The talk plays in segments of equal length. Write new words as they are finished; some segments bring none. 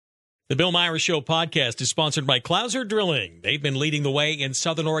The Bill Myers Show podcast is sponsored by Clouser Drilling. They've been leading the way in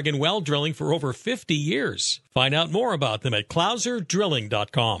Southern Oregon well drilling for over 50 years. Find out more about them at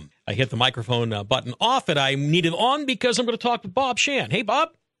clouserdrilling.com. I hit the microphone button off, and I need it on because I'm going to talk with Bob Shan. Hey,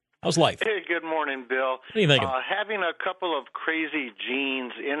 Bob. How's life? Hey, good morning, Bill. What are you thinking? Having a couple of crazy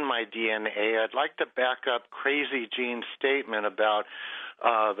genes in my DNA, I'd like to back up Crazy Gene's statement about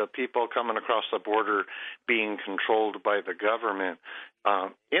the people coming across the border being controlled by the government.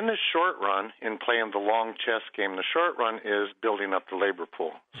 In the short run, in playing the long chess game, the short run is building up the labor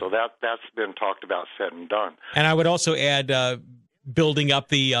pool. So that's been talked about, said and done. And I would also add building up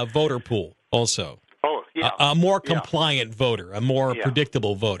the voter pool also. Oh, yeah. A more compliant voter, a more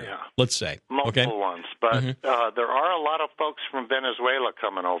predictable voter, let's say. Multiple ones. But there are a lot of folks from Venezuela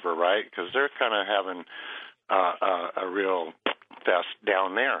coming over, right? Because they're kind of having a real fest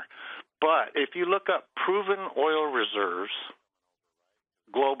down there. But if you look up proven oil reserves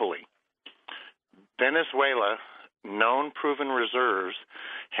globally, Venezuela, known proven reserves,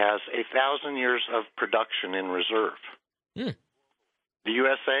 has 1,000 years of production in reserve. The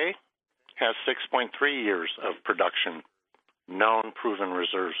USA has 6.3 years of production, known proven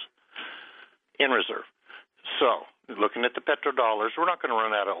reserves in reserve. So, looking at the petrodollars, we're not going to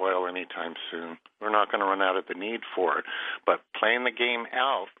run out of oil anytime soon. We're not going to run out of the need for it. But playing the game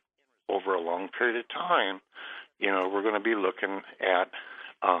out over a long period of time, we're going to be looking at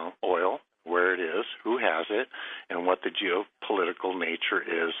oil, where it is, who has it, and what the geopolitical nature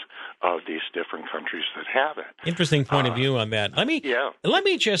is of these different countries that have it. Interesting point of view on that. Let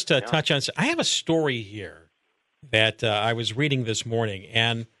me just touch on. I have a story here that I was reading this morning,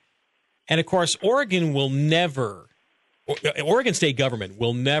 and of course, Oregon State government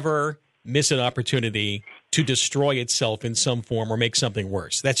will never miss an opportunity to destroy itself in some form or make something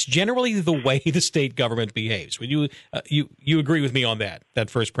worse. That's generally the way the state government behaves. Would you agree with me on that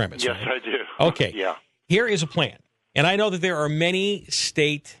first premise? Yes, right? I do. Okay. Yeah. Here is a plan. And I know that there are many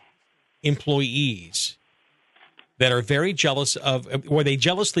state employees that are very jealous of, or they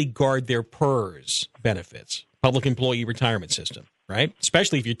jealously guard their PERS benefits, Public Employee Retirement System, right?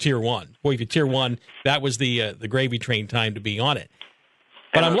 Especially if you're Tier 1. Boy, if you're Tier 1, that was the gravy train time to be on it.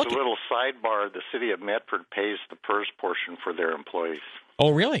 But and as a little sidebar, the city of Medford pays the PERS portion for their employees.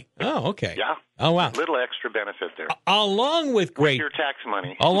 Oh, really? Oh, okay. Yeah. Oh, wow. Little extra benefit there. Along with great... With your tax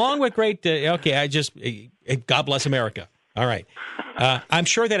money. Along with great... God bless America. All right. I'm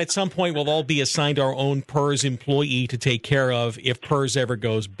sure that at some point we'll all be assigned our own PERS employee to take care of if PERS ever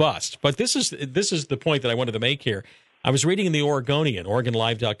goes bust. But this is the point that I wanted to make here. I was reading in the Oregonian,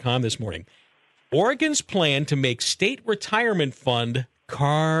 OregonLive.com this morning. Oregon's plan to make state retirement fund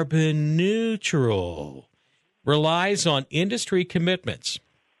carbon neutral relies on industry commitments.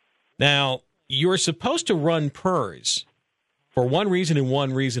 Now, you're supposed to run PERS for one reason and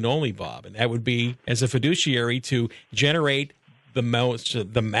one reason only, Bob, and that would be as a fiduciary to generate the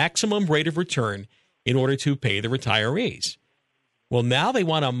maximum rate of return in order to pay the retirees. Well, now they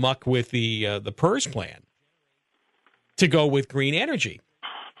want to muck with the PERS plan to go with green energy.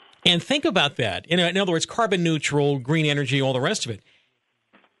 And think about that. In other words, carbon neutral, green energy, all the rest of it.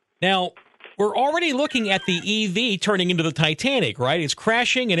 Now, we're already looking at the EV turning into the Titanic, right? It's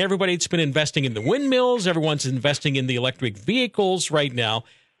crashing, and everybody's been investing in the windmills. Everyone's investing in the electric vehicles right now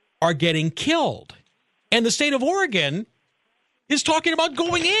are getting killed. And the state of Oregon is talking about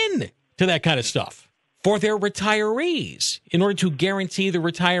going in to that kind of stuff for their retirees in order to guarantee the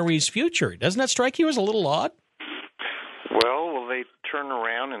retirees' future. Doesn't that strike you as a little odd? Well, will they turn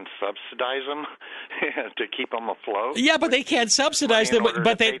around and subsidize them to keep them afloat? Yeah, but they can't subsidize them.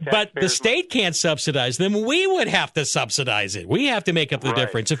 But the state can't subsidize them. We would have to subsidize it. We have to make up the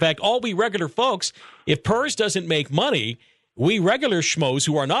difference. In fact, all we regular folks, if PERS doesn't make money, we regular schmoes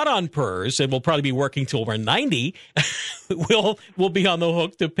who are not on PERS and will probably be working till we're 90 will be on the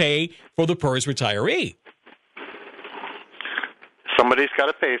hook to pay for the PERS retiree. Somebody's got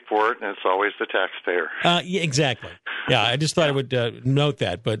to pay for it, and it's always the taxpayer. Yeah, exactly. Yeah, I just thought I would note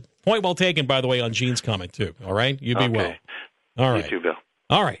that. But point well taken, by the way, on Gene's comment, too. All right? You be well. All right. You too, Bill.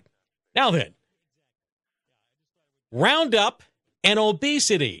 All right. Now then, RoundUp and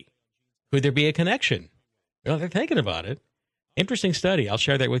obesity. Could there be a connection? Well, they're thinking about it. Interesting study. I'll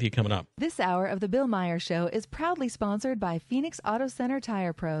share that with you coming up. This hour of the Bill Myers Show is proudly sponsored by Phoenix Auto Center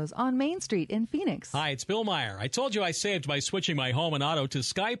Tire Pros on Main Street in Phoenix. Hi, it's Bill Meyer. I told you I saved by switching my home and auto to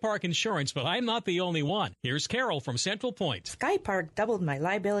Sky Park Insurance, but I'm not the only one. Here's Carol from Central Point. Sky Park doubled my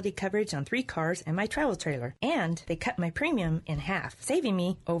liability coverage on 3 cars and my travel trailer, and they cut my premium in half, saving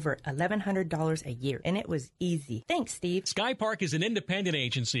me over $1,100 a year, and it was easy. Thanks, Steve. Sky Park is an independent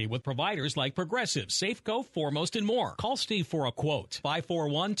agency with providers like Progressive, Safeco, Foremost, and more. Call Steve for for a quote.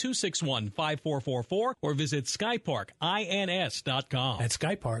 541-261-5444 or visit skyparkins.com. At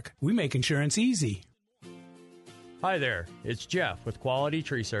Skypark, we make insurance easy. Hi there, it's Jeff with Quality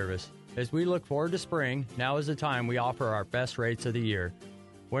Tree Service. As we look forward to spring, now is the time we offer our best rates of the year.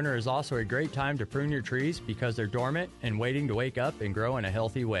 Winter is also a great time to prune your trees because they're dormant and waiting to wake up and grow in a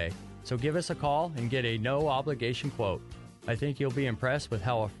healthy way. So give us a call and get a no-obligation quote. I think you'll be impressed with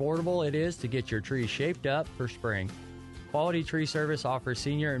how affordable it is to get your trees shaped up for spring. Quality Tree Service offers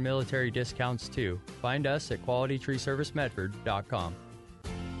senior and military discounts too. Find us at qualitytreeservicemedford.com.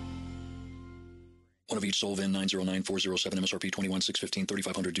 One of each sole VIN 909407 MSRP 21615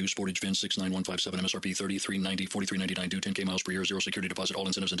 3500 due Sportage VIN 69157 MSRP 3390 4399 due 10K miles per year 0 security deposit all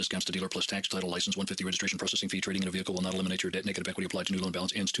incentives and discounts to dealer plus tax title license 150 registration processing fee. Trading in a vehicle will not eliminate your debt. Negative equity applied to new loan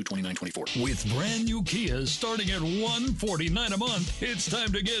balance ends 2/29/24. With brand new Kias starting at $149 a month, it's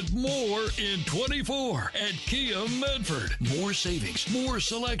time to get more in 24 at Kia Medford. More savings, more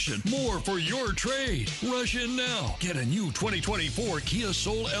selection, more for your trade. Rush in now. Get a new 2024 Kia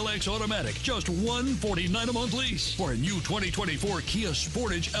Soul LX Automatic, just $149 a month lease. For a new 2024 Kia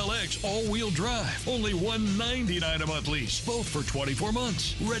Sportage LX all-wheel drive, only $199 a month lease. Both for 24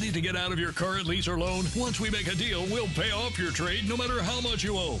 months. Ready to get out of your current lease or loan? Once we make a deal, we'll pay off your trade no matter how much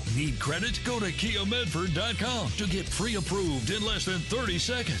you owe. Need credit? Go to KiaMedford.com to get pre-approved in less than 30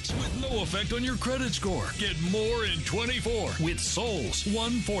 seconds with no effect on your credit score. Get more in 24 with Souls,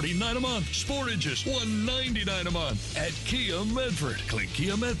 $149 a month. Sportages, $199 a month at Kia Medford. Click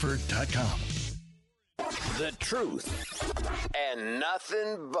KiaMedford.com. The truth and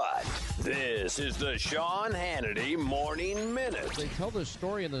nothing but. This is the Sean Hannity Morning Minute. They tell this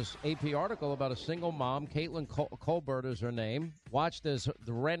story in this AP article about a single mom, Caitlin Colbert is her name, watched as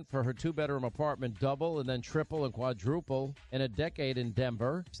the rent for her two-bedroom apartment double and then triple and quadruple in a decade in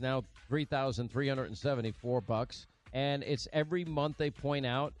Denver. It's now $3,374. And it's every month, they point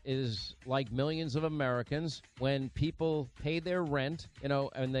out, is like millions of Americans when people pay their rent,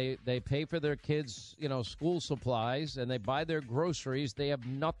 and they pay for their kids, school supplies, and they buy their groceries. They have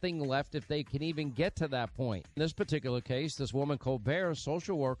nothing left if they can even get to that point. In this particular case, this woman, Colbert, a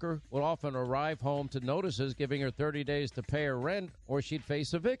social worker, would often arrive home to notices giving her 30 days to pay her rent or she'd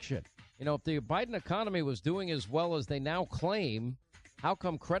face eviction. If the Biden economy was doing as well as they now claim, how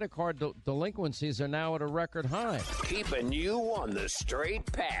come credit card delinquencies are now at a record high? Keeping you on the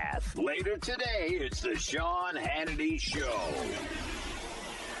straight path. Later today, it's the Sean Hannity Show.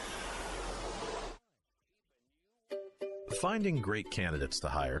 Finding great candidates to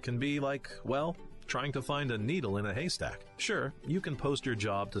hire can be like, well, trying to find a needle in a haystack. Sure, you can post your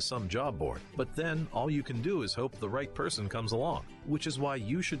job to some job board, but then all you can do is hope the right person comes along, which is why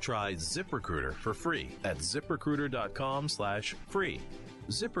you should try ZipRecruiter for free at ZipRecruiter.com/free.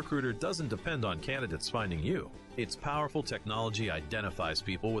 ZipRecruiter doesn't depend on candidates finding you. Its powerful technology identifies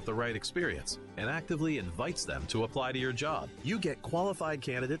people with the right experience and actively invites them to apply to your job. You get qualified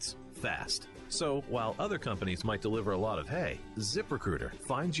candidates fast. So while other companies might deliver a lot of hay, ZipRecruiter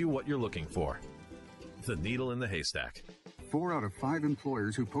finds you what you're looking for. The needle in the haystack. 4 out of 5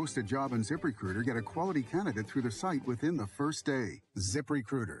 employers who post a job on ZipRecruiter get a quality candidate through the site within the first day.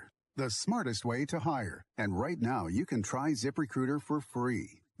 ZipRecruiter, the smartest way to hire. And right now, you can try ZipRecruiter for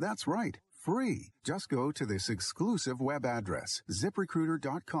free. That's right, free. Just go to this exclusive web address,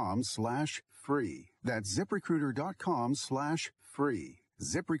 ZipRecruiter.com/free. That's ZipRecruiter.com/free.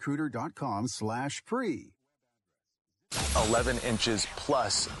 ZipRecruiter.com/free. 11 inches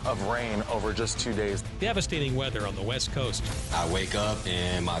plus of rain over just 2 days. Devastating weather on the West Coast. I wake up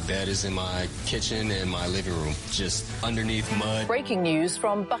and my bed is in my kitchen and my living room, just underneath mud. Breaking news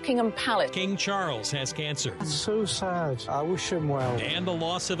from Buckingham Palace. King Charles has cancer. It's so sad. I wish him well. And the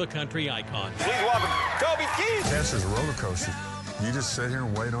loss of a country icon. Please welcome Toby Keith. Cancer's a roller coaster. You just sit here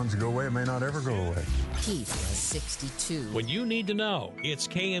and wait on it to go away. It may not ever go away. Keith was 62. When you need to know, it's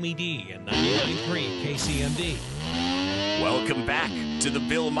KMED and 99.3 KCMD. Welcome back to the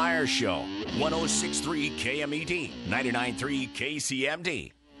Bill Meyer Show. 106.3 KMED, 99.3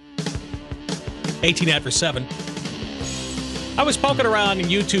 KCMD. 18 after 7. I was poking around in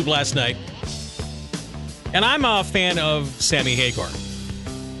YouTube last night, and I'm a fan of Sammy Hagar.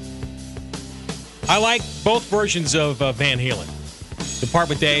 I like both versions of Van Halen. The part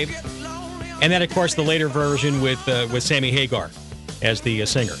with Dave, and then, of course, the later version with Sammy Hagar as the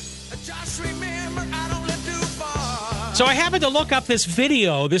singer. So I happened to look up this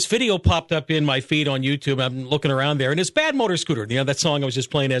video. This video popped up in my feed on YouTube. I'm looking around there, and it's Bad Motor Scooter. That song I was just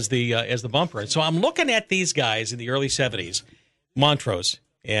playing as the bumper. And so I'm looking at these guys in the early 70s, Montrose,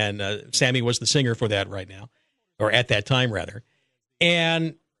 and Sammy was the singer for that right now, or at that time, rather.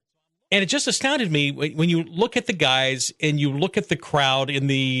 And And it just astounded me when you look at the guys and you look at the crowd in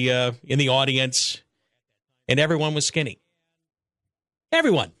the audience, and everyone was skinny.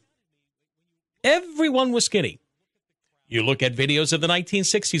 Everyone was skinny. You look at videos of the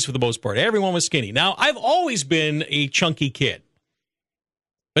 1960s for the most part. Everyone was skinny. Now, I've always been a chunky kid.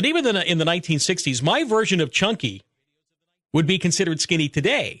 But even in the 1960s, my version of chunky would be considered skinny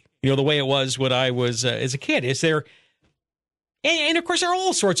today. The way it was when I was as a kid. And of course, there are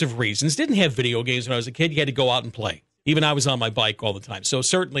all sorts of reasons. Didn't have video games when I was a kid. You had to go out and play. Even I was on my bike all the time. So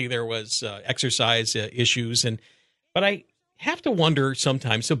certainly there was exercise issues. But I have to wonder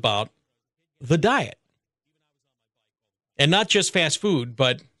sometimes about the diet. And not just fast food,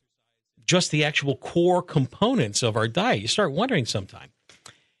 but just the actual core components of our diet. You start wondering sometime.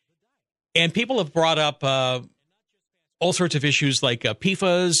 And people have brought up all sorts of issues like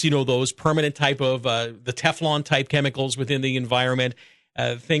PFAS, those permanent type of the Teflon type chemicals within the environment,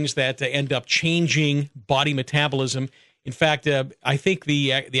 things that end up changing body metabolism. In fact, I think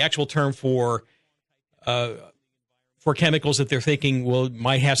the actual term for chemicals that they're thinking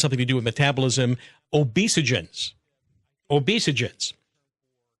might have something to do with metabolism, obesogens.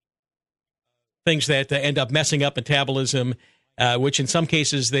 Things that end up messing up metabolism, which in some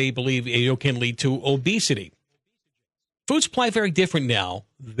cases they believe can lead to obesity. Food supply very different now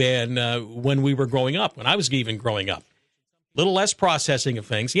than when we were growing up, when I was even growing up. A little less processing of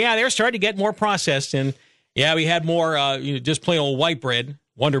things. Yeah, they're starting to get more processed, and yeah, we had more just plain old white bread,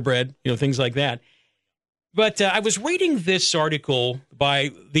 Wonder Bread, things like that. But I was reading this article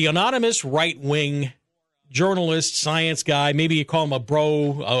by the anonymous right-wing journalist, science guy, maybe you call him a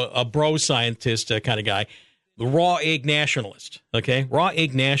bro scientist kind of guy, the Raw Egg Nationalist, okay? Raw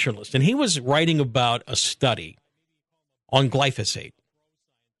Egg Nationalist. And he was writing about a study on glyphosate,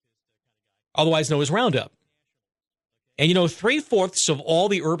 otherwise known as RoundUp. And 3/4 of all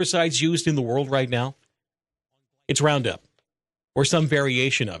the herbicides used in the world right now, it's RoundUp or some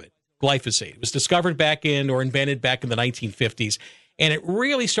variation of it, glyphosate. It was discovered invented back in the 1950s, and it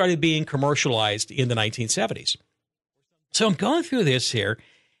really started being commercialized in the 1970s. So I'm going through this here,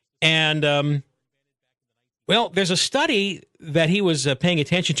 and, there's a study that he was paying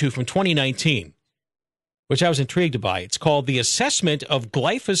attention to from 2019, which I was intrigued by. It's called The Assessment of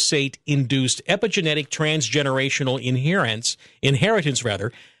Glyphosate-Induced Epigenetic Transgenerational Inheritance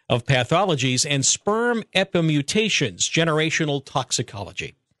of Pathologies and Sperm Epimutations, Generational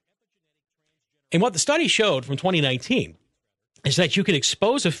Toxicology. And what the study showed from 2019 is that you could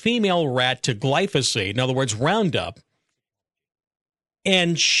expose a female rat to glyphosate, in other words, RoundUp,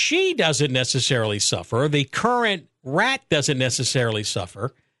 and she doesn't necessarily suffer. The current rat doesn't necessarily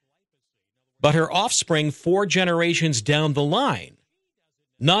suffer. But her offspring 4 generations down the line,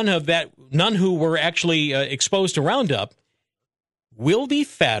 none who were actually exposed to RoundUp, will be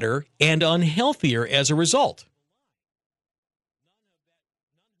fatter and unhealthier as a result.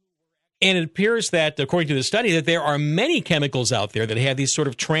 And it appears that, according to the study, that there are many chemicals out there that have these sort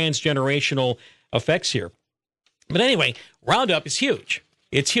of transgenerational effects here. But anyway, RoundUp is huge.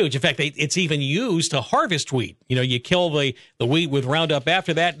 It's huge. In fact, it's even used to harvest wheat. You kill the wheat with RoundUp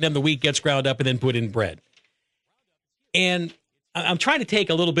after that, and then the wheat gets ground up and then put in bread. And I'm trying to take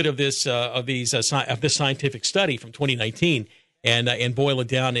a little bit of this this scientific study from 2019 and boil it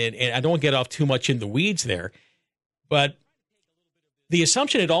down. And I don't get off too much in the weeds there, but the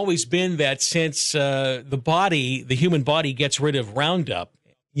assumption had always been that since the human body gets rid of RoundUp,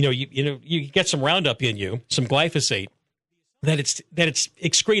 you get some RoundUp in you, some glyphosate, that it's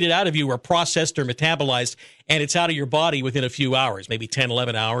excreted out of you or processed or metabolized, and it's out of your body within a few hours, maybe 10,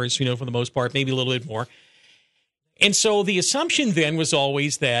 11 hours, for the most part, maybe a little bit more. And so the assumption then was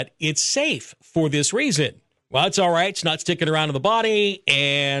always that it's safe for this reason. Well, it's all right. It's not sticking around in the body,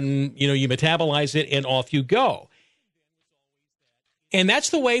 and, you metabolize it, and off you go. And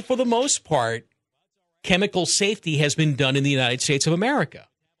that's the way, for the most part, chemical safety has been done in the United States of America.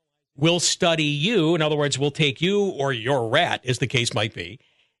 We'll study you. In other words, we'll take you or your rat, as the case might be,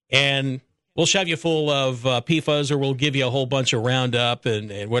 and we'll shove you full of PFAS, or we'll give you a whole bunch of RoundUp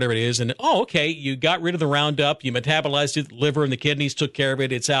and whatever it is. And, okay, you got rid of the RoundUp, you metabolized it, the liver and the kidneys took care of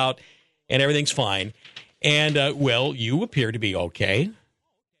it, it's out, and everything's fine. And, you appear to be okay,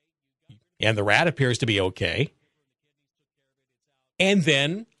 and the rat appears to be okay. And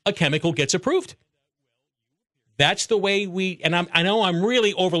then a chemical gets approved. That's the way I know I'm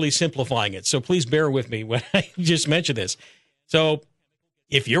really overly simplifying it, so please bear with me when I just mention this. So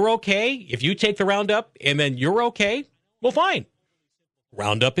if you're okay, if you take the RoundUp and then you're okay, well, fine.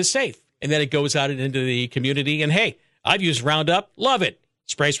 RoundUp is safe. And then it goes out into the community, and hey, I've used RoundUp, love it.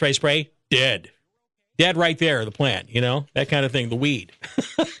 Spray, spray, spray, dead. Dead right there, the plant, that kind of thing, the weed.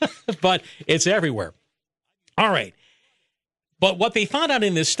 but it's everywhere. All right. But what they found out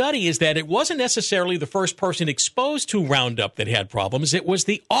in this study is that it wasn't necessarily the first person exposed to Roundup that had problems. It was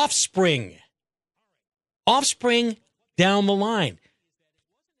the offspring. Offspring down the line.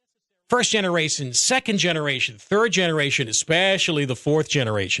 First generation, second generation, third generation, especially the fourth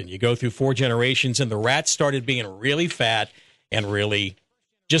generation. You go through 4 generations and the rats started being really fat and really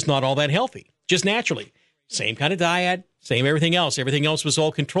just not all that healthy, just naturally. Same kind of diet, same everything else. Everything else was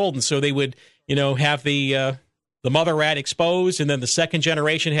all controlled. And so they would, have the mother rat exposed, and then the second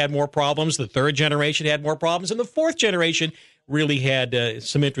generation had more problems. The third generation had more problems. And the fourth generation really had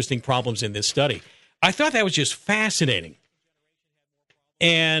some interesting problems in this study. I thought that was just fascinating.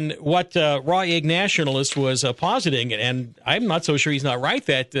 And what Raw Egg Nationalist was positing, and I'm not so sure he's not right,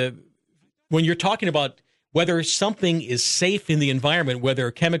 that when you're talking about whether something is safe in the environment, whether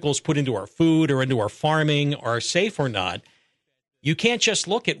chemicals put into our food or into our farming are safe or not, you can't just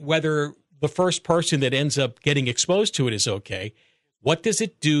look at whether the first person that ends up getting exposed to it is okay. What does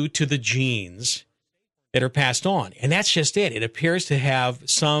it do to the genes that are passed on? And that's just it. It appears to have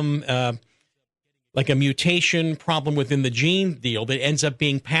some, like a mutation problem within the gene deal that ends up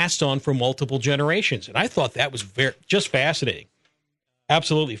being passed on for multiple generations. And I thought that was just fascinating.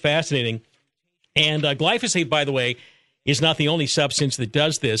 Absolutely fascinating. And glyphosate, by the way, is not the only substance that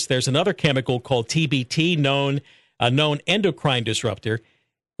does this. There's another chemical called TBT, known endocrine disruptor,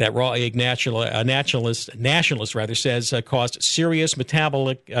 that Raw Egg Nationalist says caused serious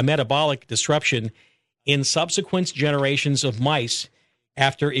metabolic disruption in subsequent generations of mice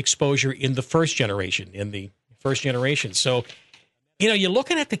after exposure in the first generation. So, you're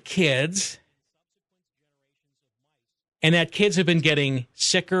looking at the kids, and that kids have been getting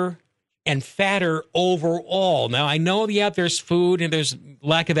sicker and fatter overall. Now, I know, there's food and there's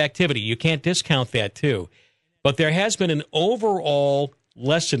lack of activity. You can't discount that, too. But there has been an overall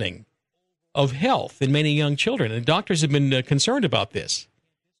lessening of health in many young children, and doctors have been concerned about this.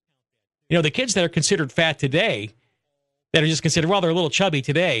 The kids that are considered fat today, that are just considered, they're a little chubby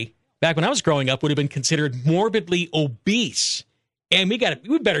today, back when I was growing up, would have been considered morbidly obese. And we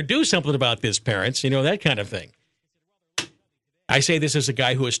better do something about this, parents, that kind of thing. I say this as a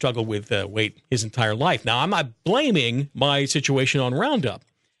guy who has struggled with weight his entire life. Now, I'm not blaming my situation on Roundup.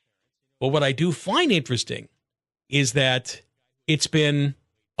 But what I do find interesting is that it's been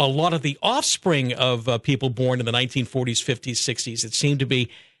a lot of the offspring of people born in the 1940s, 50s, 60s that seem to be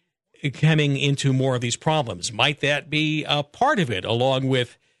coming into more of these problems. Might that be a part of it, along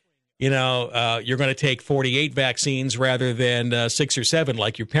with, you're going to take 48 vaccines rather than 6 or 7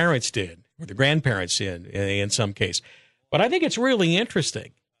 like your parents did, or the grandparents did in some case. But I think it's really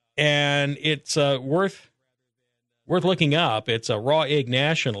interesting, and it's worth looking up. It's a Raw Egg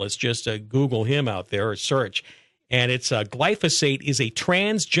Nationalist. Just Google him out there or search. And it's glyphosate is a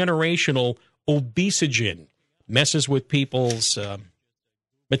transgenerational obesogen. Messes with people's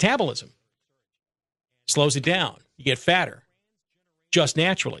metabolism. Slows it down. You get fatter. Just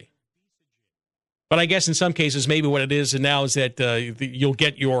naturally. But I guess in some cases, maybe what it is now is that you'll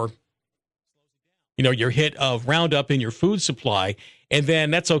get your hit of Roundup in your food supply, and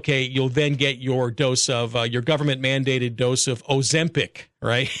then that's okay. You'll then get your dose of your government-mandated dose of Ozempic,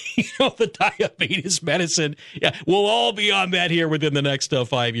 right? The diabetes medicine. Yeah, we'll all be on that here within the next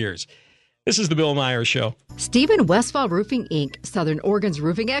 5 years. This is the Bill Meyer Show. Stephen Westfall Roofing, Inc., Southern Oregon's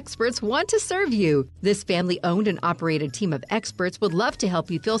roofing experts, want to serve you. This family-owned and operated team of experts would love to help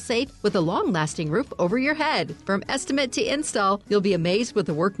you feel safe with a long-lasting roof over your head. From estimate to install, you'll be amazed with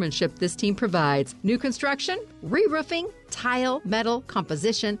the workmanship this team provides. New construction, re-roofing, tile, metal,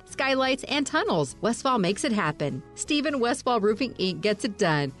 composition, skylights, and tunnels. Westfall makes it happen. Stephen Westfall Roofing, Inc. gets it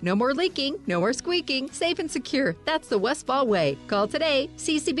done. No more leaking, no more squeaking. Safe and secure. That's the Westfall way. Call today.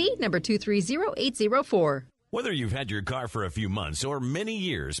 CCB number 230804. Whether you've had your car for a few months or many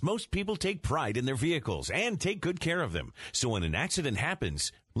years, most people take pride in their vehicles and take good care of them. So when an accident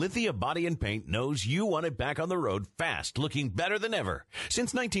happens, Lithia Body and Paint knows you want it back on the road fast, looking better than ever.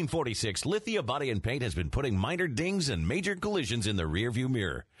 Since 1946, Lithia Body and Paint has been putting minor dings and major collisions in the rearview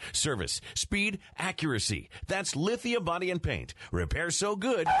mirror. Service, speed, accuracy. That's Lithia Body and Paint. Repair so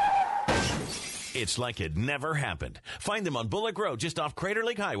good, it's like it never happened. Find them on Bullock Road, just off Crater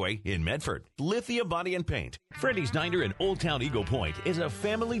Lake Highway in Medford. Lithia Body and Paint. Freddy's Diner in Old Town Eagle Point is a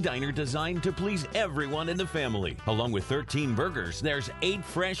family diner designed to please everyone in the family. Along with 13 burgers, there's 8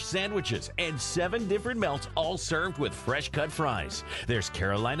 fresh sandwiches and 7 different melts, all served with fresh cut fries. There's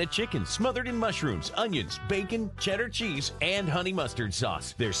Carolina chicken smothered in mushrooms, onions, bacon, cheddar cheese, and honey mustard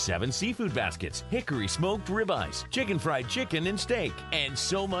sauce. There's 7 seafood baskets, hickory smoked ribeyes, chicken fried chicken and steak, and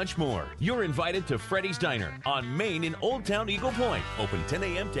so much more. You're invited it to Freddy's Diner on Main in Old Town Eagle Point. Open 10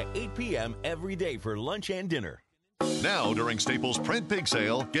 a.m. to 8 p.m. every day for lunch and dinner. Now, during Staples Print Big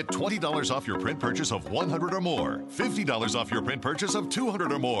Sale, get $20 off your print purchase of $100 or more, $50 off your print purchase of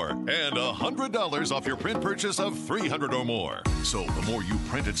 $200 or more, and $100 off your print purchase of $300 or more. So the more you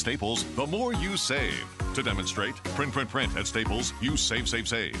print at Staples, the more you save. To demonstrate, print at Staples, you save.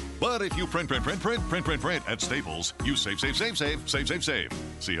 But if you print at Staples, you save.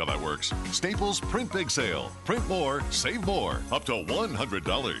 See how that works? Staples Print Big Sale. Print more, save more. Up to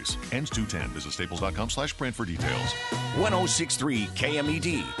 $100. Ends 2/10. Visit staples.com/print for details. 106.3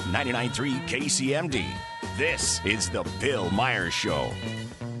 KMED, 99.3 KCMD. This is the Bill Myers Show.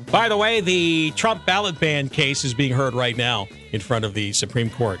 By the way, the Trump ballot ban case is being heard right now in front of the Supreme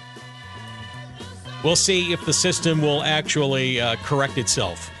Court. We'll see if the system will actually correct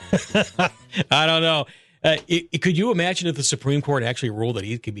itself. I don't know. Could you imagine if the Supreme Court actually ruled that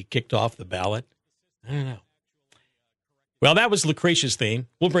he could be kicked off the ballot? I don't know. Well, that was Lucretia's theme.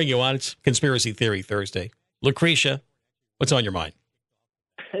 We'll bring you on. It's Conspiracy Theory Thursday. Lucretia, what's on your mind?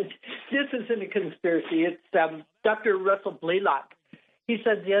 This isn't a conspiracy. It's Dr. Russell Blaylock. He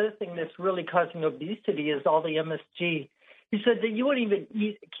said the other thing that's really causing obesity is all the MSG. He said that you wouldn't even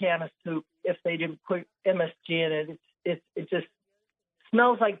eat a can of soup if they didn't put MSG in it. It just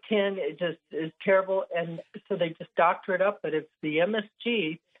smells like tin. It just is terrible, and so they just doctor it up. But it's the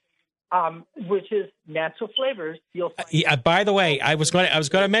MSG, which is natural flavors. You'll find by the way, I was going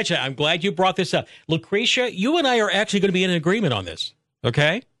to mention. I'm glad you brought this up, Lucretia. You and I are actually going to be in agreement on this.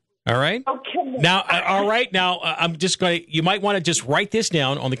 Okay. All right. Okay. Now, all right. Now, I'm just going to. You might want to just write this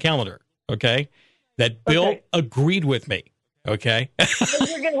down on the calendar. Okay. That Bill agreed with me. Okay.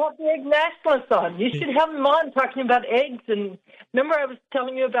 You're going to have the egg nationalists on. You should have them on talking about eggs. And remember, I was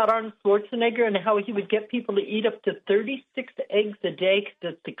telling you about Arnold Schwarzenegger and how he would get people to eat up to 36 eggs a day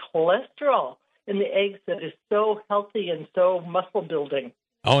because it's the cholesterol in the eggs that is so healthy and so muscle building.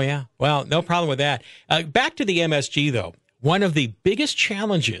 Oh, yeah. Well, no problem with that. Back to the MSG, though. One of the biggest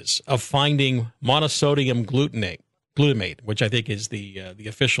challenges of finding monosodium glutamate, which I think is the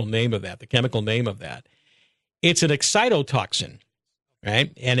official name of that, the chemical name of that. It's an excitotoxin,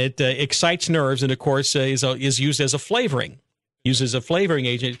 right? And it excites nerves, and of course is used as a flavoring,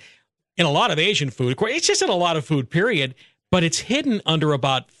 agent in a lot of Asian food. Of course, it's just in a lot of food, period. But it's hidden under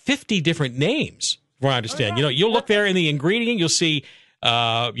about 50 different names, from what I understand. You know, you'll look there in the ingredient, you'll see,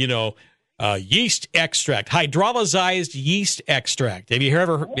 yeast extract, hydrolyzed yeast extract. Have you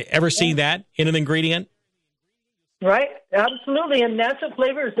ever seen that in an ingredient? Right, absolutely. And natural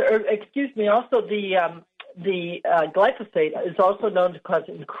flavors, also the glyphosate is also known to cause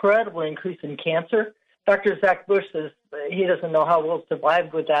an incredible increase in cancer. Dr. Zach Bush says he doesn't know how we'll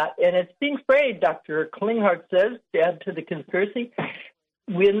survive with that. And it's being sprayed, Dr. Klinghardt says, to add to the conspiracy,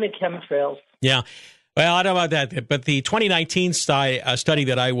 in the chemtrails. Yeah. Well, I don't know about that, but the 2019 study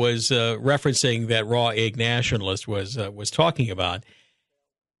that I was referencing that Raw Egg Nationalist was talking about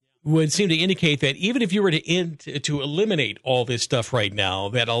would seem to indicate that even if you were to eliminate all this stuff right now,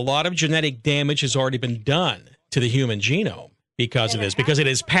 that a lot of genetic damage has already been done to the human genome because of this, because it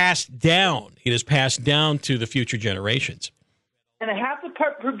is passed down. It is passed down to the future generations. And a half a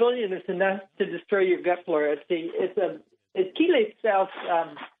part per billion is enough to destroy your gut flora. It's chelate cells.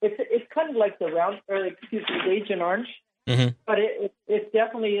 It's kind of like the Agent Orange, but it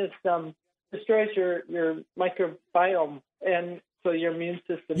definitely is destroys your microbiome and so your immune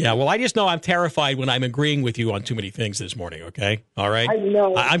system. Yeah, well, I just know I'm terrified when I'm agreeing with you on too many things this morning. Okay, all right. I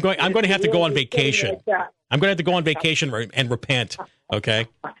know. I'm going to have to go on vacation. I'm going to have to go on vacation and repent. Okay.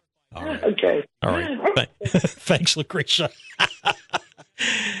 All right. Okay. All right. Thanks, Lucretia.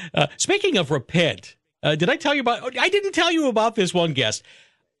 Speaking of repent, did I tell you about? I didn't tell you about this one guest.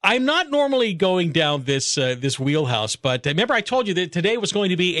 I'm not normally going down this wheelhouse, but remember I told you that today was going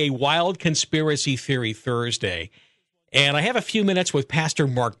to be a wild conspiracy theory Thursday. And I have a few minutes with Pastor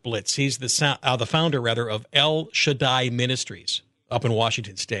Mark Blitz. He's the founder, of El Shaddai Ministries up in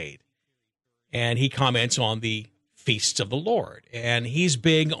Washington State. And he comments on the feasts of the Lord. And he's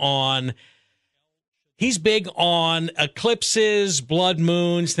big on eclipses, blood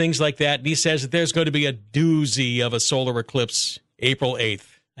moons, things like that. And he says that there's going to be a doozy of a solar eclipse April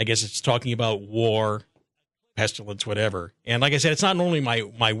 8th. I guess it's talking about war, pestilence, whatever. And like I said, it's not normally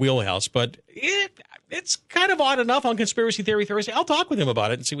my wheelhouse, but it's kind of odd enough on Conspiracy Theory Thursday. I'll talk with him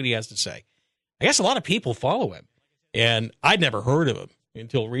about it and see what he has to say. I guess a lot of people follow him, and I'd never heard of him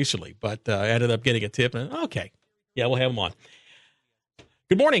until recently, but I ended up getting a tip. And okay, yeah, we'll have him on.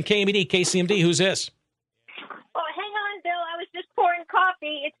 Good morning, KMED, KCMD. Who's this? Oh, hang on, Bill. I was just pouring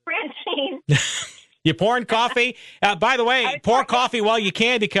coffee. It's Francine. You pouring coffee? By the way, pour coffee while you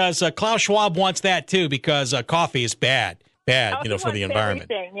can because Klaus Schwab wants that too because coffee is bad, for the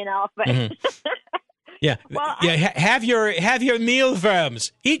environment. But Yeah, well, have your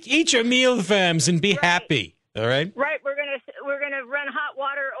mealworms. Eat your mealworms and be happy. All right. Right. We're gonna run hot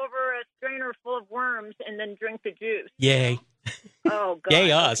water over a strainer full of worms and then drink the juice. Yay. Oh God.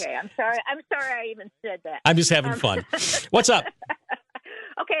 Yay us. Okay. I'm sorry I even said that. I'm just having fun. What's up?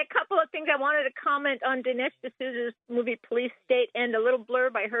 Okay, a couple of things I wanted to comment on Dinesh D'Souza's movie Police State and a little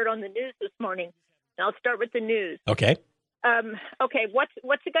blurb I heard on the news this morning. And I'll start with the news. Okay. Okay, what's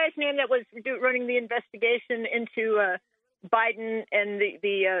the guy's name that was running the investigation into Biden and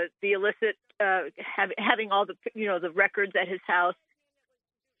the illicit having all the records at his house?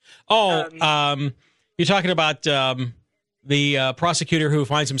 Oh, you're talking about the prosecutor who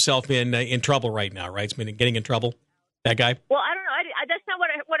finds himself in trouble right now, right? He's been getting in trouble. That guy. Well, I don't know. That's not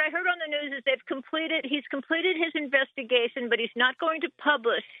what I heard on the news. Is he's completed his investigation, but he's not going to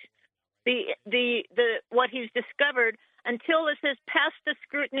publish the what he's discovered until this has passed the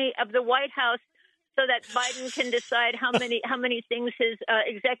scrutiny of the White House, so that Biden can decide how many things his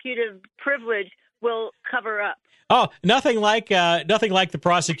executive privilege will cover up. Oh, nothing like the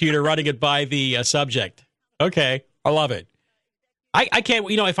prosecutor running it by the subject. Okay, I love it. I can't.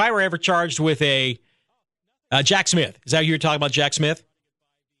 If I were ever charged with a Jack Smith, is that who you're talking about, Jack Smith?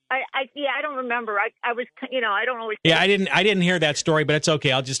 I don't remember. I was, I don't always. Yeah, I didn't hear that story, but it's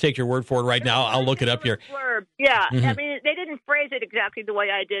okay. I'll just take your word for it right now. I'll look it up here. Blurb. Yeah, Mm-hmm. I mean, they didn't phrase it exactly the way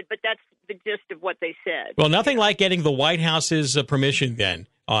I did, but that's the gist of what they said. Well, nothing like getting the White House's permission then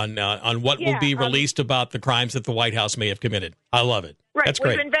on what will be released about the crimes that the White House may have committed. I love it. Right. That's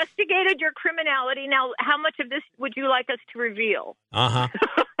great. We've investigated your criminality. Now, how much of this would you like us to reveal? Uh-huh.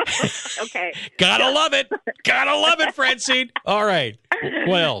 Okay. Gotta love it. Gotta love it, Francine. All right.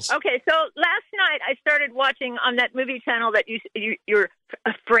 What else? Okay, so last night I started watching on that movie channel that you're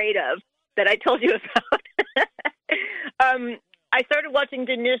afraid of, that I told you about. I started watching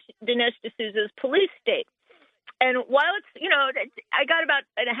Dinesh D'Souza's Police State. And while it's, I got about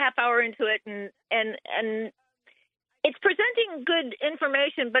a half hour into it, and it's presenting good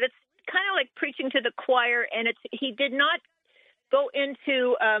information, but it's kind of like preaching to the choir, and he did not go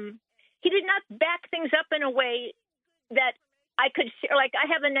into, he did not back things up in a way that I could share. Like, I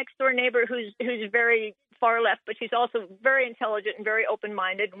have a next door neighbor who's very far left, but she's also very intelligent and very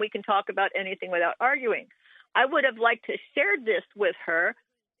open-minded, and we can talk about anything without arguing. I would have liked to share this with her,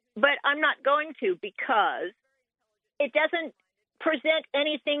 but I'm not going to, because it doesn't present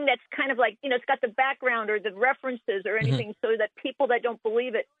anything that's kind of like, it's got the background or the references or anything, so that people that don't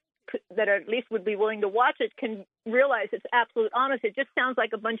believe it, that at least would be willing to watch it, can realize it's absolute honest. It just sounds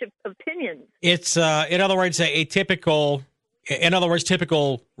like a bunch of opinions. It's, in other words, typical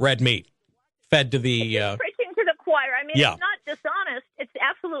red meat fed to the... preaching to the choir. I mean, yeah. It's not dishonest. It's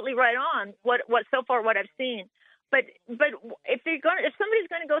absolutely right on what so far what I've seen. But if somebody's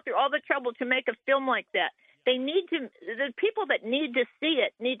going to go through all the trouble to make a film like that, the people that need to see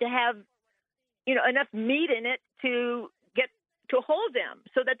it need to have, enough meat in it to hold them,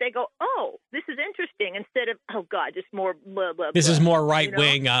 so that they go, oh, this is interesting, instead of, oh God, just more blah blah. This blah, is more right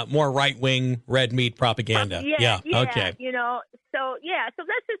wing red meat propaganda. Yeah. Okay. So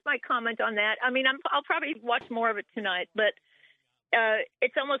that's just my comment on that. I mean, I'll probably watch more of it tonight, but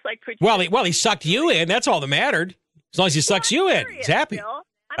it's almost like preaching. Well, he sucked you in. That's all that mattered. As long as he sucks you in, he's happy.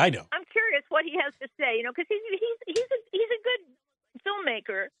 I know. I'm curious what he has to say. Because he's a good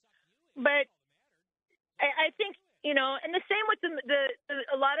filmmaker, but I think. And the same with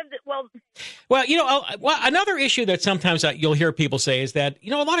a lot of the, Well, another issue that sometimes you'll hear people say is that, a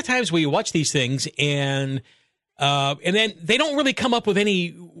lot of times we watch these things and then they don't really come up with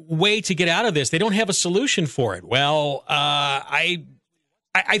any way to get out of this. They don't have a solution for it. Well, I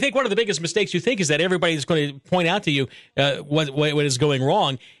think one of the biggest mistakes you think is that everybody that's going to point out to you what is going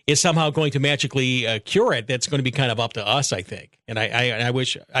wrong is somehow going to magically cure it. That's going to be kind of up to us, I think. And I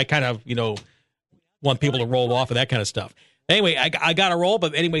wish I kind of, want people to roll off of that kind of stuff. Anyway, I got to roll,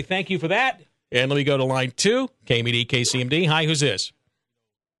 but anyway, thank you for that. And let me go to line 2, KMED, KCMD. Hi, who's this?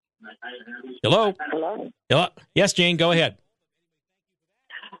 Hello? Hello? Yes, Jane, go ahead.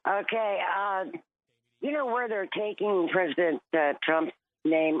 Okay, where they're taking President Trump's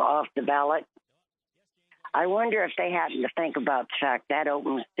name off the ballot? I wonder if they happen to think about the fact that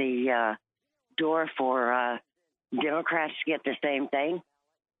opens the door for Democrats to get the same thing.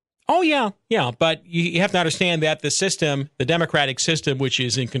 Oh, yeah, but you have to understand that the Democratic system, which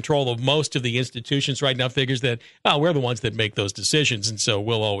is in control of most of the institutions right now, figures that, we're the ones that make those decisions, and so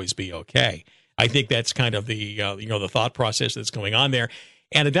we'll always be okay. I think that's kind of the the thought process that's going on there.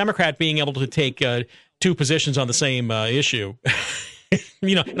 And a Democrat being able to take two positions on the same issue,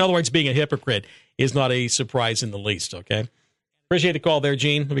 in other words, being a hypocrite is not a surprise in the least, okay? Appreciate the call there,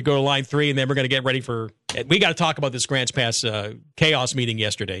 Gene. Let me go to line 3, and then we're going to get ready we got to talk about this Grants Pass chaos meeting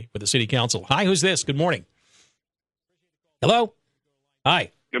yesterday with the city council. Hi, who's this? Good morning. Hello?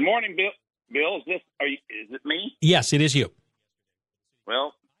 Hi. Good morning, Bill. Bill, is it me? Yes, it is you.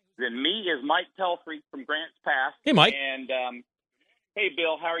 Well, then me is Mike Telfrey from Grants Pass. Hey, Mike. And, hey,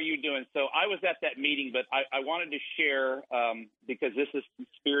 Bill, how are you doing? So I was at that meeting, but I wanted to share, because this is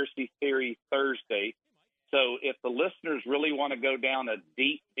Conspiracy Theory Thursday. So if the listeners really want to go down a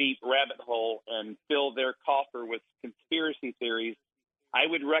deep, deep rabbit hole and fill their coffer with conspiracy theories, I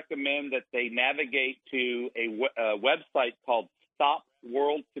would recommend that they navigate to a website called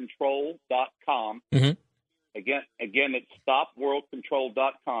stopworldcontrol.com. Mm-hmm. Again, it's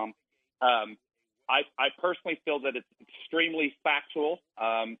stopworldcontrol.com. I personally feel that it's extremely factual,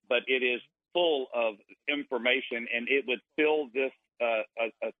 but it is full of information, and it would fill this a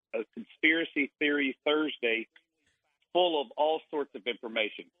Conspiracy Theory Thursday full of all sorts of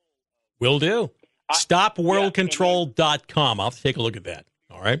information. Will do. StopWorldControl.com. I'll have to take a look at that.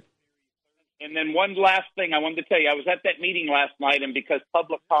 All right. And then one last thing I wanted to tell you. I was at that meeting last night, and because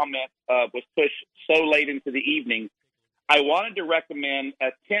public comment was pushed so late into the evening, I wanted to recommend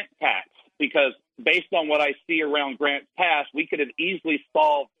a tent tax, because based on what I see around Grants Pass, we could have easily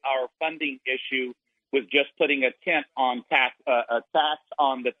solved our funding issue with just putting a tax on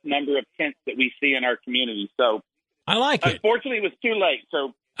the number of tents that we see in our community. So I like it. Unfortunately, it was too late.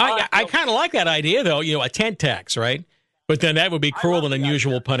 So I kind of like that idea, though. A tent tax, right? But then that would be cruel and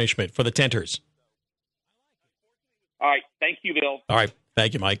unusual punishment for the tenters. All right. Thank you, Bill. All right.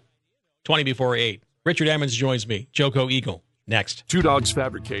 Thank you, Mike. 20 before 8. Richard Emmons joins me. Joko Eagle. Next. Two Dogs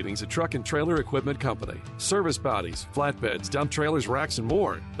Fabricating is a truck and trailer equipment company. Service bodies, flatbeds, dump trailers, racks, and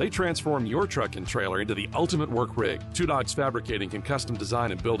more. They transform your truck and trailer into the ultimate work rig. Two Dogs Fabricating can custom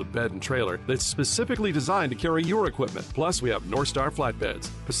design and build a bed and trailer that's specifically designed to carry your equipment. Plus, we have North Star flatbeds,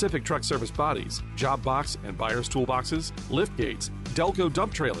 Pacific Truck Service bodies, job box and buyer's toolboxes, lift gates, Delco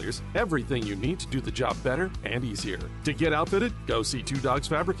dump trailers, everything you need to do the job better and easier. To get outfitted, go see Two Dogs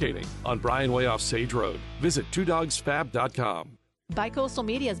Fabricating on Bryan Way off Sage Road. Visit twodogsfab.com. Bicoastal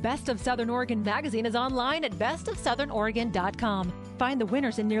Media's Best of Southern Oregon magazine is online at bestofsouthernoregon.com. Find the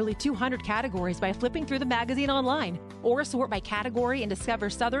winners in nearly 200 categories by flipping through the magazine online, or sort by category and discover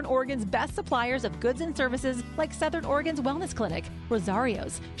Southern Oregon's best suppliers of goods and services like Southern Oregon's Wellness Clinic,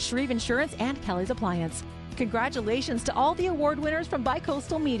 Rosario's, Shreve Insurance, and Kelly's Appliance. Congratulations to all the award winners from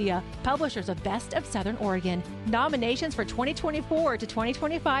Bicoastal Media, publishers of Best of Southern Oregon. Nominations for 2024 to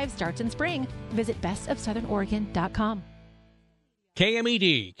 2025 starts in spring. Visit bestofsouthernoregon.com.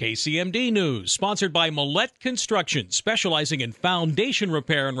 KMED, KCMD News, sponsored by Millette Construction, specializing in foundation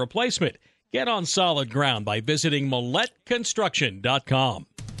repair and replacement. Get on solid ground by visiting MilletteConstruction.com.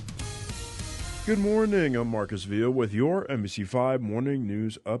 Good morning, I'm Marcus Villa with your NBC5 Morning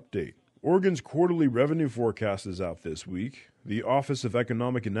News Update. Oregon's quarterly revenue forecast is out this week. The Office of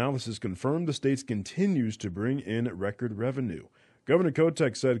Economic Analysis confirmed the state continues to bring in record revenue. Governor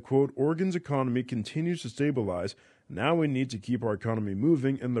Kotek said, quote, Oregon's economy continues to stabilize. Now we need to keep our economy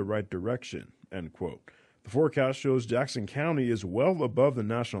moving in the right direction, end quote. The forecast shows Jackson County is well above the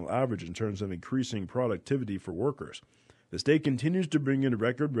national average in terms of increasing productivity for workers. The state continues to bring in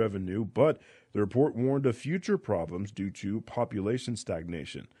record revenue, but the report warned of future problems due to population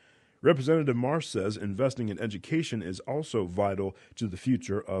stagnation. Representative Marsh says investing in education is also vital to the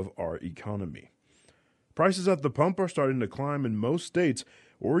future of our economy. Prices at the pump are starting to climb in most states.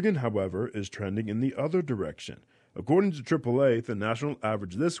 Oregon, however, is trending in the other direction. According to AAA, the national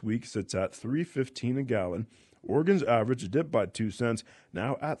average this week sits at $3.15 a gallon. Oregon's average dipped by 2 cents,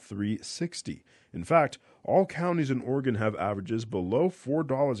 now at $3.60. In fact, all counties in Oregon have averages below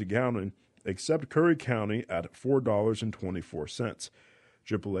 $4 a gallon, except Curry County at $4.24.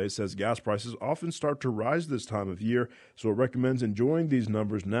 AAA says gas prices often start to rise this time of year, so it recommends enjoying these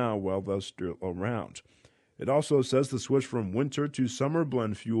numbers now while they're still around. It also says the switch from winter to summer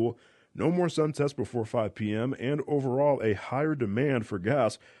blend fuel, no more sunsets before 5 p.m., and overall a higher demand for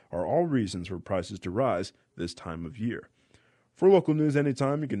gas are all reasons for prices to rise this time of year. For local news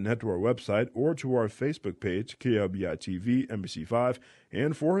anytime, you can head to our website or to our Facebook page, KLBI-TV, NBC5.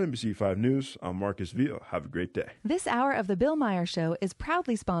 And for NBC5 News, I'm Marcus Villa. Have a great day. This hour of The Bill Meyer Show is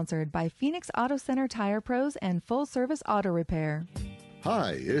proudly sponsored by Phoenix Auto Center Tire Pros and Full Service Auto Repair.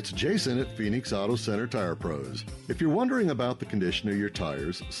 Hi, it's Jason at Phoenix Auto Center Tire Pros. If you're wondering about the condition of your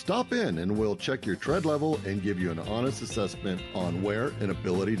tires, stop in and we'll check your tread level and give you an honest assessment on wear and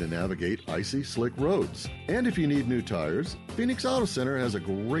ability to navigate icy, slick roads. And if you need new tires, Phoenix Auto Center has a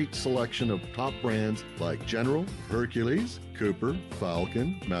great selection of top brands like General, Hercules, Cooper,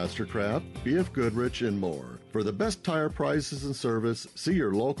 Falcon, Mastercraft, BF Goodrich, and more. For the best tire prices and service, see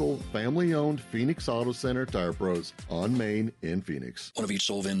your local, family-owned Phoenix Auto Center Tire Pros on Main in Phoenix. One of each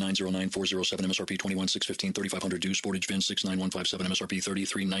sold VIN 909407 MSRP 21615 3500 due Sportage VIN 69157 MSRP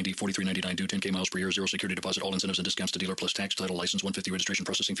 3390 4399 due 10K miles per year 0 security deposit all incentives and discounts to dealer plus tax title license 150 registration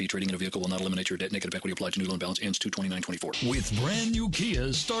processing fee. Trading in a vehicle will not eliminate your debt. Negative equity applied to new loan balance ends 2/29/24. With brand new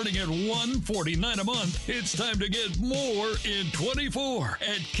Kias starting at $149 a month, it's time to get more in 24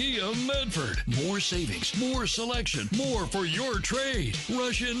 at Kia Medford. More savings, more selection, more for your trade.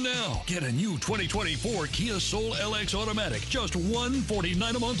 Rush in now. Get a new 2024 Kia Soul LX Automatic, just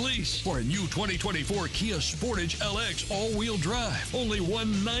 $149 a month lease. Or a new 2024 Kia Sportage LX all-wheel drive, only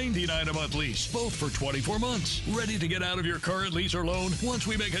 $199 a month lease. Both for 24 months. Ready to get out of your current lease or loan? Once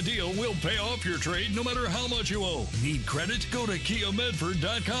we make a deal, we'll pay off your trade no matter how much you owe. Need credit? Go to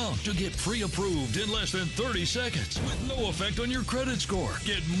KiaMedford.com to get pre-approved in less than 30 seconds with no effect on your credit score.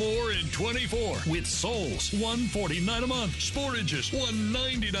 Get more in 24 with Souls, $149 a month. Sportages,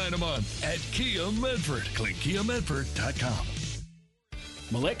 $199 a month at Kia Medford. Click KiaMedford.com.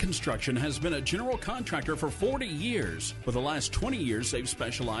 Millette Construction has been a general contractor for 40 years. For the last 20 years, they've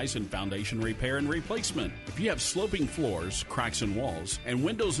specialized in foundation repair and replacement. If you have sloping floors, cracks in walls, and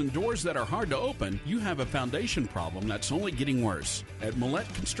windows and doors that are hard to open, you have a foundation problem that's only getting worse. At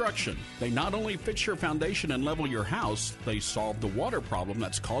Millette Construction, they not only fix your foundation and level your house, they solve the water problem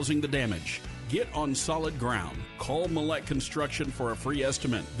that's causing the damage. Get on solid ground. Call Millette Construction for a free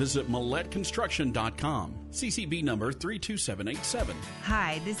estimate. Visit MilletteConstruction.com. CCB number 32787.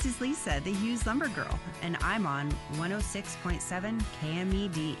 Hi, this is Lisa, the Hughes Lumber Girl, and I'm on 106.7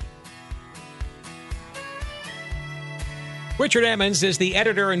 KMED. Richard Emmons is the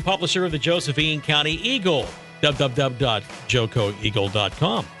editor and publisher of the Josephine County Eagle,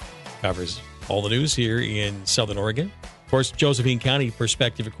 www.jocoeagle.com. Covers all the news here in Southern Oregon. Of course, Josephine County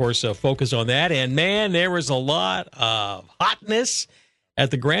perspective, of course, focused on that. And, man, there was a lot of hotness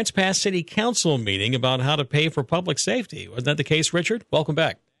at the Grants Pass City Council meeting about how to pay for public safety. Wasn't that the case, Richard? Welcome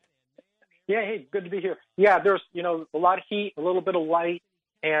back. Yeah, hey, good to be here. Yeah, there's, a lot of heat, a little bit of light.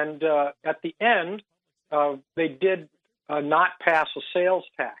 And at the end, they did not pass a sales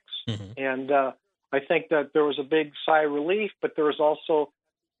tax. Mm-hmm. And I think that there was a big sigh of relief, but there was also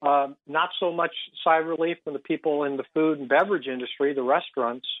not so much sigh of relief from the people in the food and beverage industry, the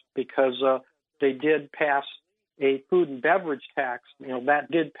restaurants, because they did pass a food and beverage tax. That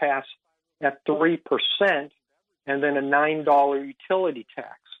did pass at 3%, and then a $9 utility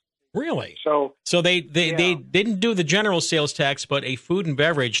tax. Really? So they didn't do the general sales tax, but a food and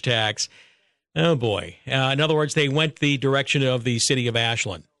beverage tax. Oh, boy. In other words, they went the direction of the city of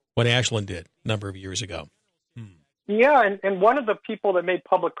Ashland, what Ashland did a number of years ago. Yeah, and one of the people that made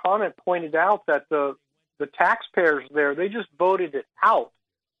public comment pointed out that the taxpayers there, they just voted it out.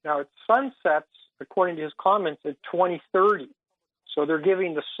 Now, it sunsets, according to his comments, at 2030. So they're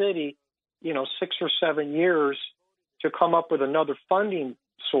giving the city, 6 or 7 years to come up with another funding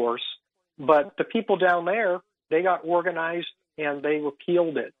source. But the people down there, they got organized and they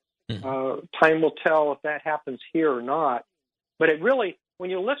repealed it. Mm-hmm. Time will tell if that happens here or not. But it really, when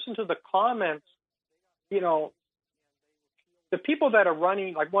you listen to the comments, the people that are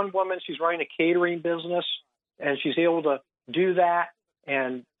running, like one woman, she's running a catering business, and she's able to do that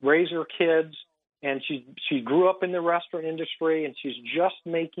and raise her kids, and she grew up in the restaurant industry, and she's just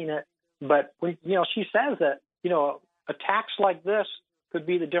making it. But when, she says that a tax like this could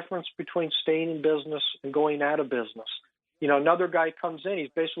be the difference between staying in business and going out of business. Another guy comes in, he's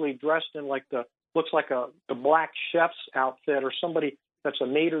basically dressed in looks like the black chef's outfit or somebody that's a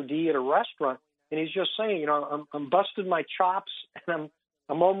maitre d' at a restaurant. And he's just saying, I'm busted my chops and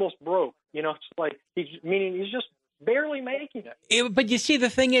I'm almost broke. It's like he's just barely making it. But you see, the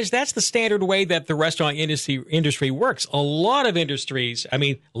thing is, that's the standard way that the restaurant industry works. A lot of industries,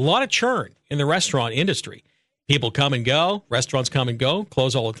 a lot of churn in the restaurant industry. People come and go, restaurants come and go,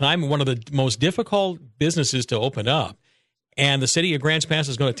 close all the time. One of the most difficult businesses to open up. And the city of Grants Pass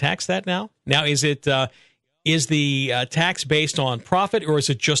is going to tax that now? Now, is it... Is the tax based on profit, or is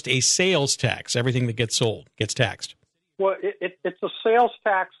it just a sales tax? Everything that gets sold gets taxed. Well, it's a sales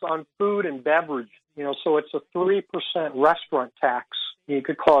tax on food and beverage. So it's a 3% restaurant tax. You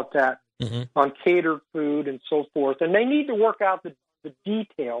could call it that, mm-hmm. on catered food and so forth. And they need to work out the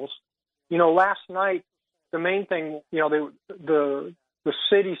details. Last night, the main thing, the the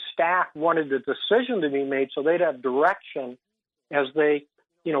city staff wanted the decision to be made so they'd have direction as they,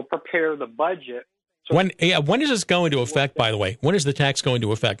 prepare the budget. So when is this going into effect, by the way? When is the tax going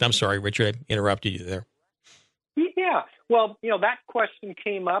into effect? I'm sorry, Richard, I interrupted you there. Yeah, well, that question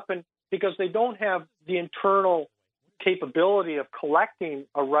came up, and because they don't have the internal capability of collecting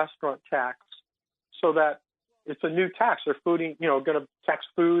a restaurant tax, so that it's a new tax. They're going to tax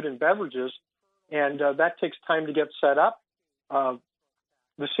food and beverages, and that takes time to get set up.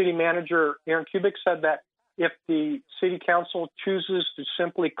 The city manager, Aaron Kubik, said that if the city council chooses to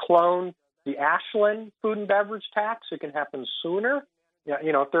simply clone the Ashland food and beverage tax, it can happen sooner.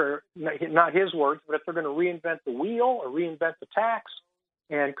 If they're not his words, but if they're going to reinvent the wheel or reinvent the tax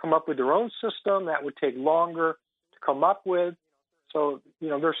and come up with their own system, that would take longer to come up with. So,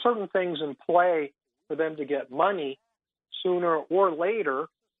 there's certain things in play for them to get money sooner or later.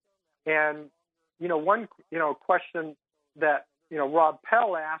 And, one, question that, Rob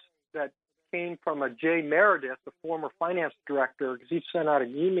Pell asked that came from a Jay Meredith, the former finance director, because he sent out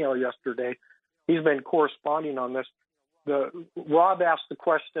an email yesterday. He's been corresponding on this. Rob asked the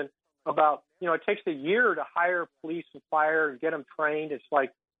question about, it takes a year to hire police and fire and get them trained. It's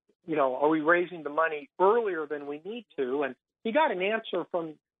like, are we raising the money earlier than we need to? And he got an answer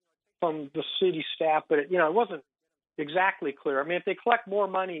from the city staff, but it wasn't exactly clear. I mean, if they collect more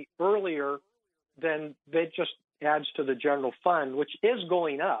money earlier, then that just adds to the general fund, which is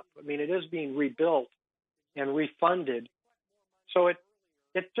going up. I mean, it is being rebuilt and refunded. So it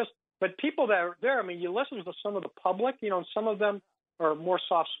just, but people that are there, I mean, you listen to some of the public, and some of them are more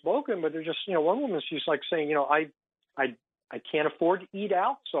soft-spoken, but they're just, one woman, she's like saying, I can't afford to eat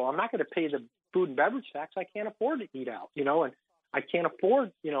out, so I'm not going to pay the food and beverage tax. I can't afford to eat out, and I can't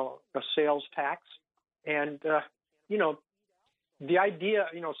afford, a sales tax. And, the idea,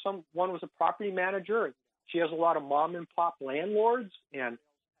 one was a property manager, and she has a lot of mom and pop landlords, and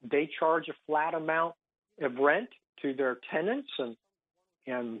they charge a flat amount of rent to their tenants,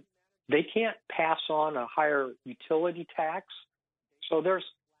 and they can't pass on a higher utility tax. So there's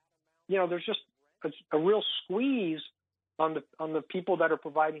just a real squeeze on the people that are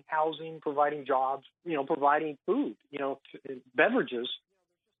providing housing, providing jobs, providing food, beverages,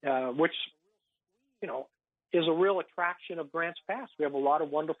 which, is a real attraction of Grants Pass. We have a lot of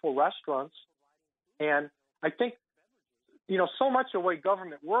wonderful restaurants. And I think, so much of the way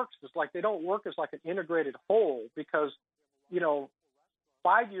government works is like they don't work as like an integrated whole because,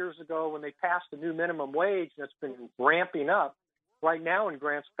 5 years ago when they passed the new minimum wage and it's been ramping up, right now in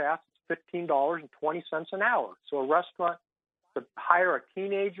Grants Pass, it's $15.20 an hour. So a restaurant to hire a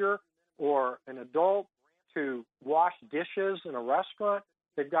teenager or an adult to wash dishes in a restaurant,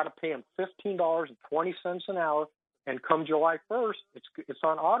 they've got to pay them $15.20 an hour. And come July 1st, it's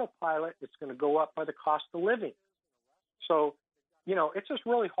on autopilot. It's going to go up by the cost of living. So, it's just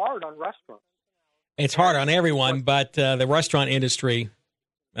really hard on restaurants. It's hard on everyone, but the restaurant industry,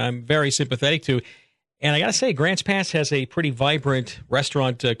 I'm very sympathetic to. And I got to say, Grants Pass has a pretty vibrant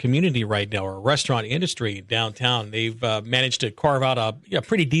restaurant community right now, or restaurant industry downtown. They've managed to carve out a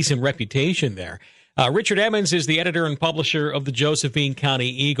pretty decent reputation there. Richard Emmons is the editor and publisher of the Josephine County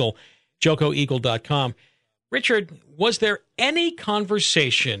Eagle, jocoeagle.com. Richard, was there any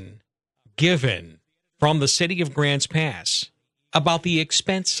conversation given from the city of Grants Pass about the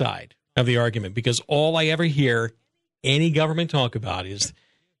expense side of the argument? Because all I ever hear any government talk about is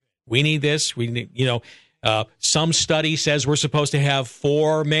we need this. We need, some study says we're supposed to have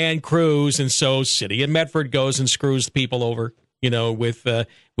 4-man crews, and so City of Medford goes and screws people over,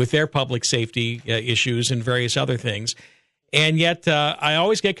 with their public safety issues and various other things. And yet, I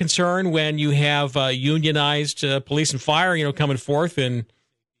always get concerned when you have unionized police and fire, coming forth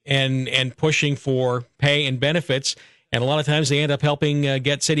and pushing for pay and benefits. And a lot of times they end up helping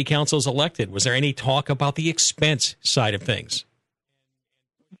get city councils elected. Was there any talk about the expense side of things?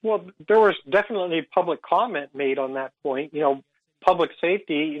 Well, there was definitely public comment made on that point. Public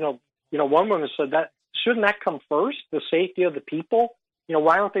safety. One woman said that shouldn't that come first? The safety of the people.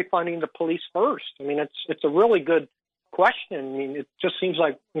 Why aren't they funding the police first? I mean, it's a really good question. I mean, it just seems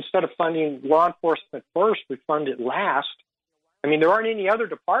like instead of funding law enforcement first, we fund it last. I mean, there aren't any other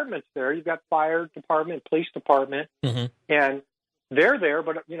departments there. You've got fire department, police department, and they're there,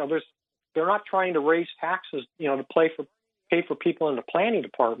 but they're not trying to raise taxes, to pay for people in the planning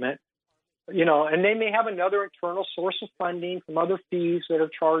department, and they may have another internal source of funding from other fees that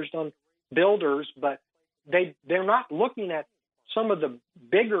are charged on builders, but they're not looking at some of the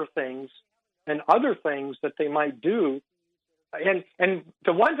bigger things and other things that they might do. And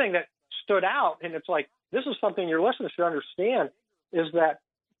the one thing that stood out, and it's like, this is something your listeners should understand, is that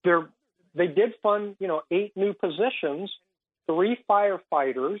they did fund, 8 new positions, 3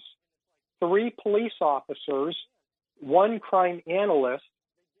 firefighters, 3 police officers, 1 crime analyst,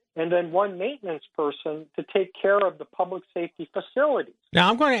 and then 1 maintenance person to take care of the public safety facilities. Now,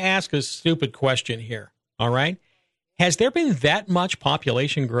 I'm going to ask a stupid question here, all right? Has there been that much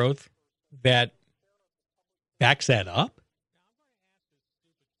population growth that backs that up?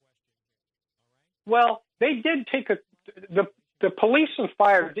 Well, they did take the police and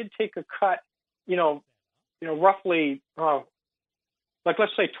fire did take a cut, roughly, like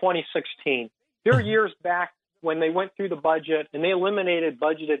let's say 2016. There were years back when they went through the budget and they eliminated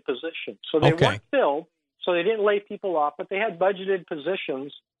budgeted positions. So they weren't filled, so they didn't lay people off, but they had budgeted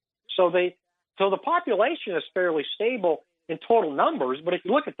positions. So the population is fairly stable in total numbers, but if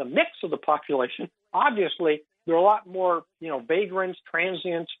you look at the mix of the population, obviously there are a lot more, vagrants,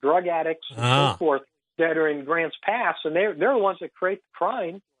 transients, drug addicts, and so forth that are in Grants Pass, and they're the ones that create the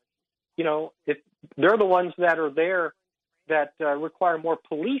crime. They're the ones that are there that require more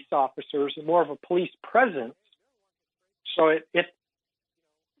police officers and more of a police presence. So there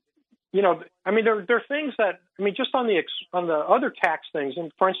are things that, just on the other tax things,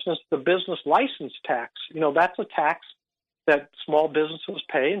 and for instance, the business license tax, that's a tax that small businesses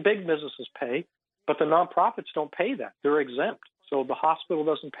pay and big businesses pay, but the nonprofits don't pay that. They're exempt. So the hospital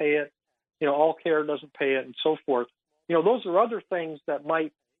doesn't pay it, All Care doesn't pay it, and so forth. Those are other things that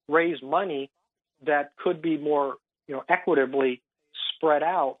might raise money that could be more, equitably spread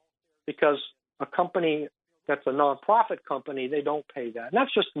out, because a company that's a nonprofit company, they don't pay that. And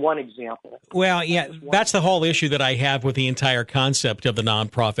that's just one example. Well, yeah, that's the whole issue that I have with the entire concept of the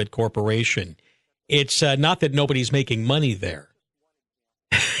nonprofit corporation. It's not that nobody's making money there.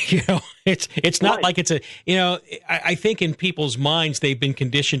 It's not like it's a, I think in people's minds they've been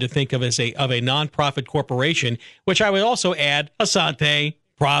conditioned to think of as a nonprofit corporation, which I would also add Asante,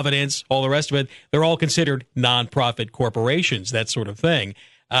 Providence, all the rest of it. They're all considered nonprofit corporations, that sort of thing.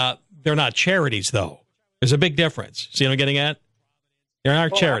 They're not charities, though. There's a big difference. See what I'm getting at? They're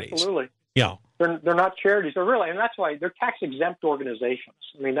not charities. Absolutely. Yeah. They're not charities. They're really, and that's why they're tax exempt organizations.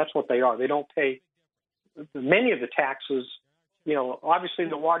 That's what they are. They don't pay many of the taxes. Obviously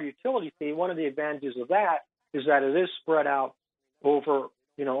the water utility fee, one of the advantages of that is that it is spread out over,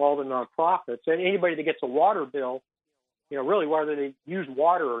 all the nonprofits. And anybody that gets a water bill, really whether they use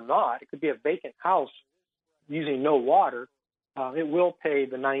water or not, it could be a vacant house using no water, it will pay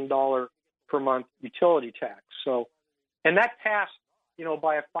the $9 per month utility tax. So, and that passed,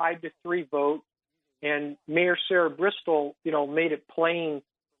 by a 5-3 vote, and Mayor Sarah Bristol, made it plain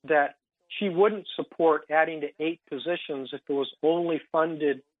that she wouldn't support adding to 8 positions if it was only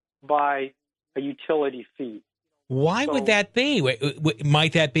funded by a utility fee. Why would that be?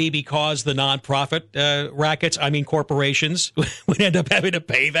 Might that be because the nonprofit corporations would end up having to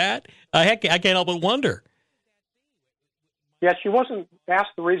pay that? I can't help but wonder. Yeah, she wasn't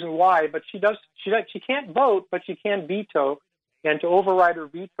asked the reason why, but she does. She can't vote, but she can veto. And to override her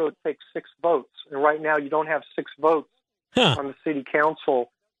veto, it takes 6 votes. And right now, you don't have 6 votes on the city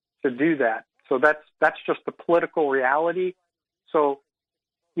council to do that. So that's just the political reality. So,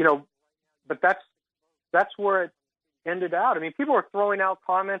 but that's where it ended out. People are throwing out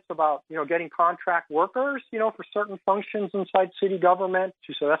comments about, getting contract workers, for certain functions inside city government.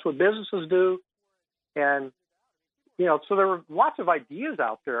 She said that's what businesses do. And, so there were lots of ideas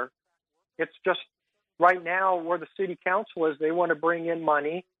out there. It's just right now where the city council is, they want to bring in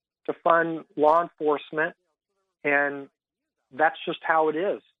money to fund law enforcement. And that's just how it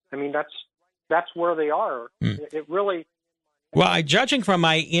is. That's where they are. It really. Well, judging from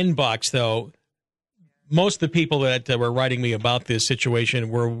my inbox, though, most of the people that were writing me about this situation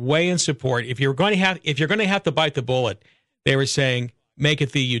were way in support. If you're going to have to bite the bullet, they were saying make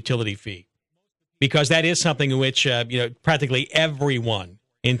it the utility fee, because that is something in which practically everyone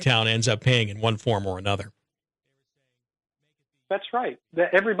in town ends up paying in one form or another. That's right.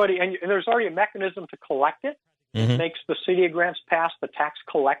 Everybody, and there's already a mechanism to collect it. It makes the city of Grants Pass the tax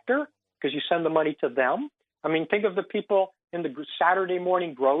collector, because you send the money to them. Think of the people in the Saturday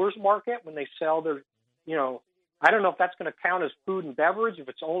morning growers market when they sell their, I don't know if that's going to count as food and beverage if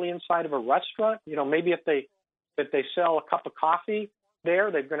it's only inside of a restaurant. Maybe if they sell a cup of coffee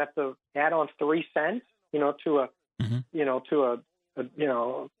there, they're going to have to add on 3 cents, to a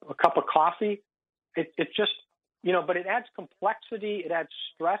cup of coffee. It just, but it adds complexity. It adds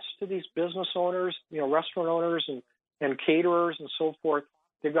stress to these business owners, restaurant owners and caterers and so forth.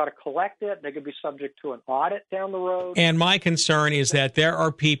 They've got to collect it. They could be subject to an audit down the road. And my concern is that there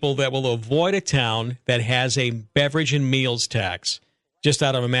are people that will avoid a town that has a beverage and meals tax just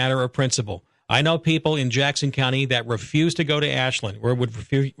out of a matter of principle. I know people in Jackson County that refuse to go to Ashland, or would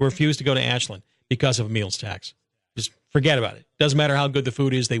refuse to go to Ashland because of a meals tax. Just forget about it. Doesn't matter how good the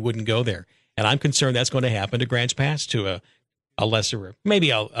food is, they wouldn't go there. And I'm concerned that's going to happen to Grants Pass to a lesser, maybe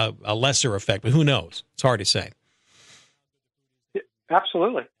a lesser effect, but who knows? It's hard to say.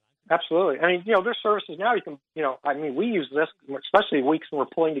 Absolutely. Absolutely. I mean, there's services now you can, we use this, especially weeks when we're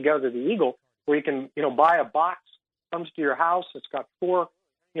pulling together the Eagle, where you can, buy a box, comes to your house. It's got 4,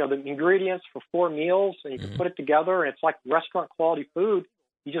 the ingredients for 4 meals, and you can put it together, and it's like restaurant quality food.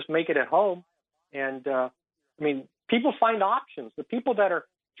 You just make it at home. And, people find options. The people that are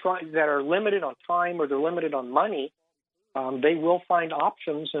limited on time or they're limited on money, they will find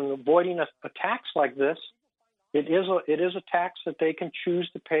options, and avoiding a tax like this, it is a tax that they can choose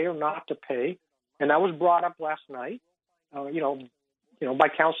to pay or not to pay, and that was brought up last night, by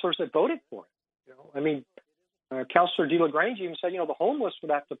counselors that voted for it. Counselor DeLagrange even said, the homeless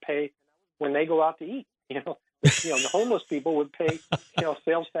would have to pay when they go out to eat. The homeless people would pay,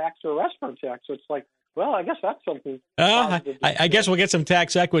 sales tax or restaurant tax. So it's like, well, I guess that's something. I guess we'll get some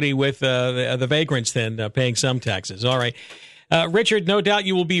tax equity with the vagrants then paying some taxes. All right. Richard, no doubt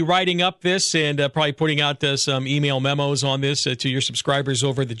you will be writing up this and probably putting out some email memos on this to your subscribers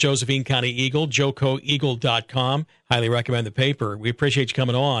over at the Josephine County Eagle, jocoeagle.com. Highly recommend the paper. We appreciate you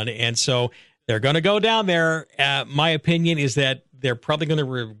coming on. And so they're going to go down there. My opinion is that they're probably going to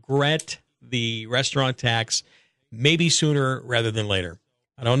regret the restaurant tax maybe sooner rather than later.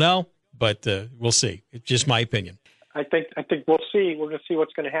 I don't know, but we'll see. It's just my opinion. I think we'll see. We're going to see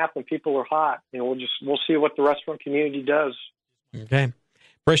what's going to happen. People are hot. We'll see what the restaurant community does. Okay.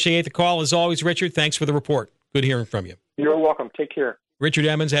 Appreciate the call as always, Richard. Thanks for the report. Good hearing from you. You're welcome. Take care. Richard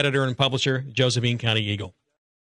Emmons, editor and publisher, Josephine County Eagle.